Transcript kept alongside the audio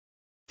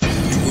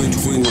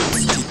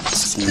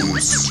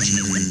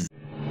TwinSportsTV.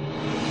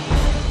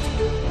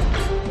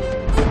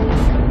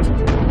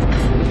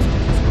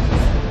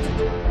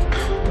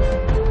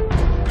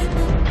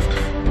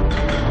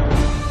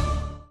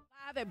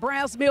 At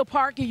Browns Mill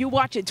Park, and you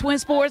watching Twin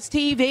Sports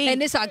TV.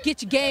 And this our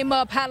Get Your Game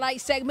Up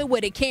highlight segment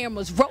where the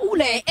cameras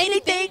rolling.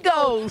 Anything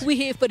goes. We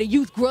here for the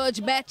youth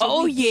grudge match.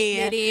 Oh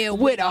yeah, get in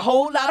with a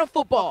whole lot of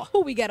football.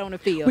 Who we got on the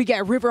field? We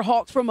got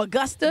Riverhawks from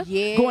Augusta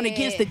going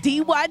against the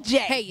DYJ.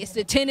 Hey, it's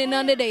the 10 and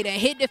under. They done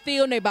hit the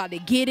field and they about to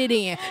get it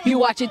in. You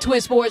watching Twin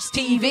Sports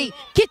TV.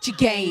 Get your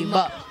game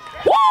up.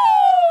 Woo!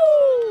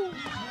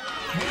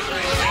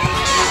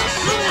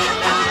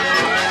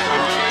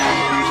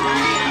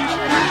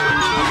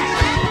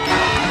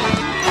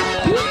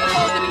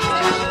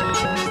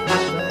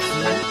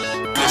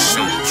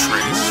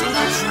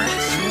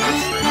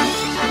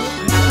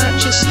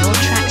 Purchase your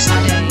tracks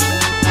today.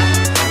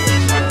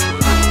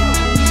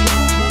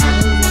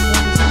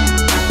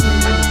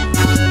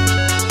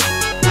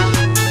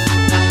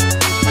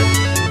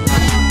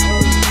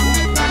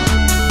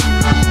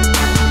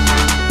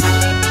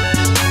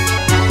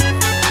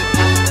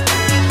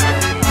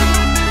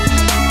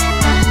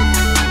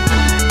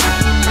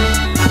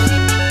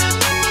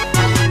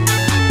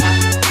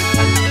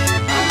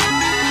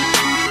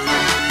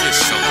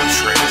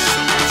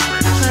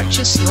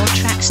 Purchase your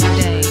tracks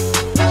today.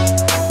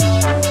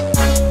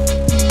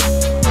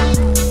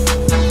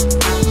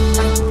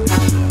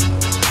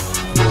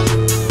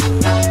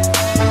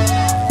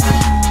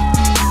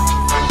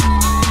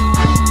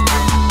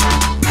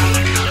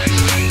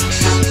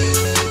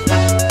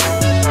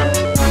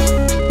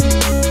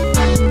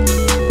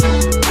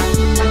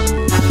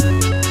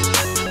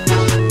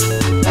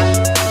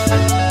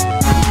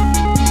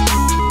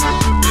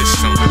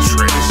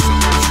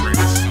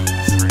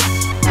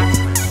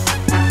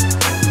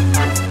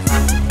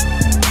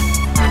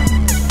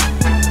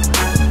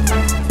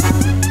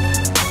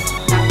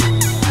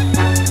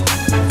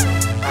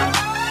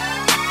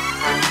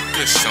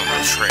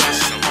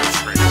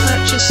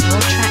 Purchase your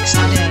tracks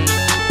today.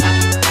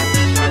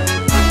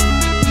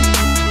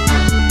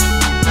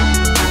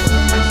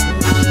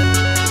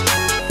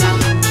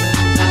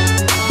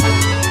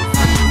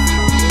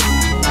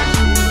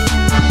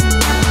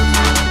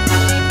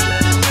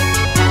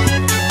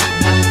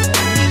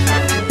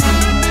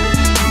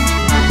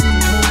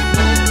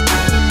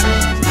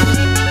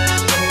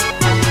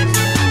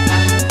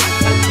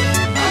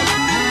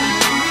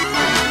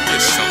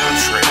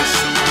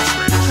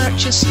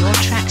 Purchase your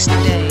tracks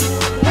today.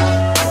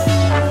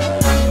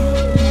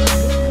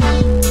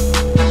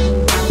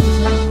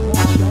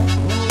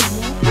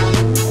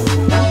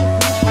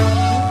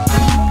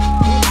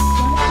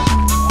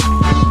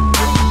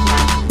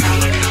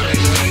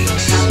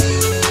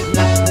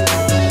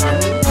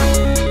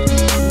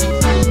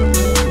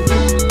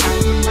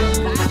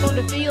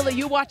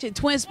 Watching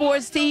Twin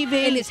Sports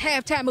TV. And it's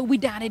halftime and we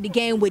down in the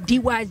game with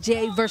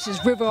DYJ versus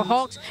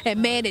Riverhawks.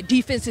 And man, the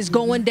defense is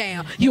going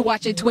down. You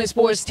watching Twin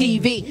Sports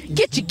TV.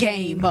 Get your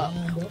game up.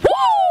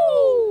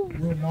 Woo!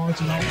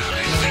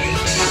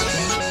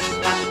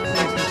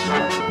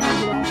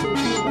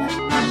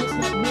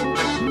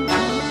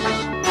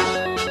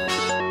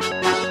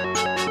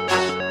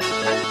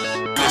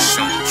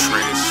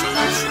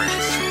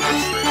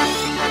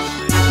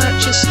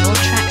 Purchase your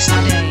tracks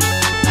today.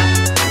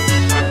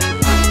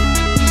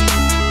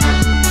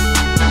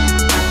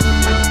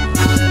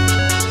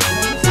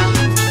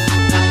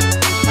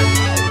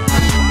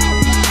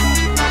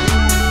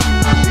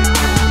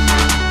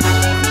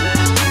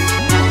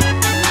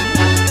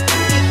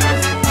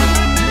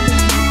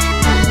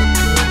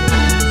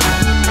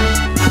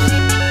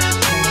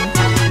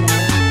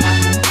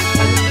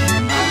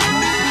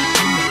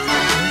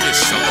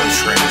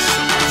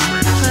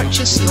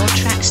 Purchase your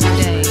tracks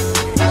today.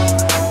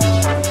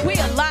 We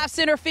are live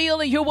center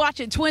field and you're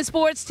watching Twin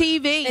Sports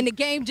TV. And the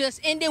game just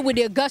ended with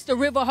the Augusta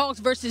Riverhawks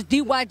versus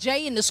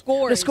DYJ, and the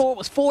score was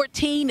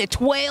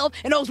 14-12,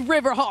 and those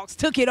Riverhawks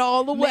took it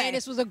all the way. Man,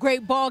 this was a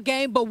great ball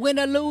game, but win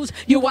or lose,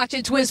 you're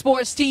watching Twin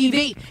Sports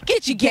TV.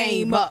 Get your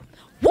game up.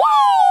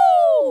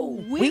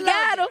 Woo! We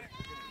got them.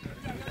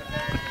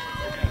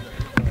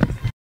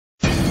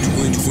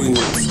 Twin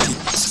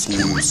Sports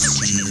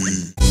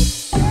TV.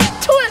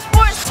 Twin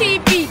Sports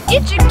TV,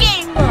 get your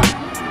game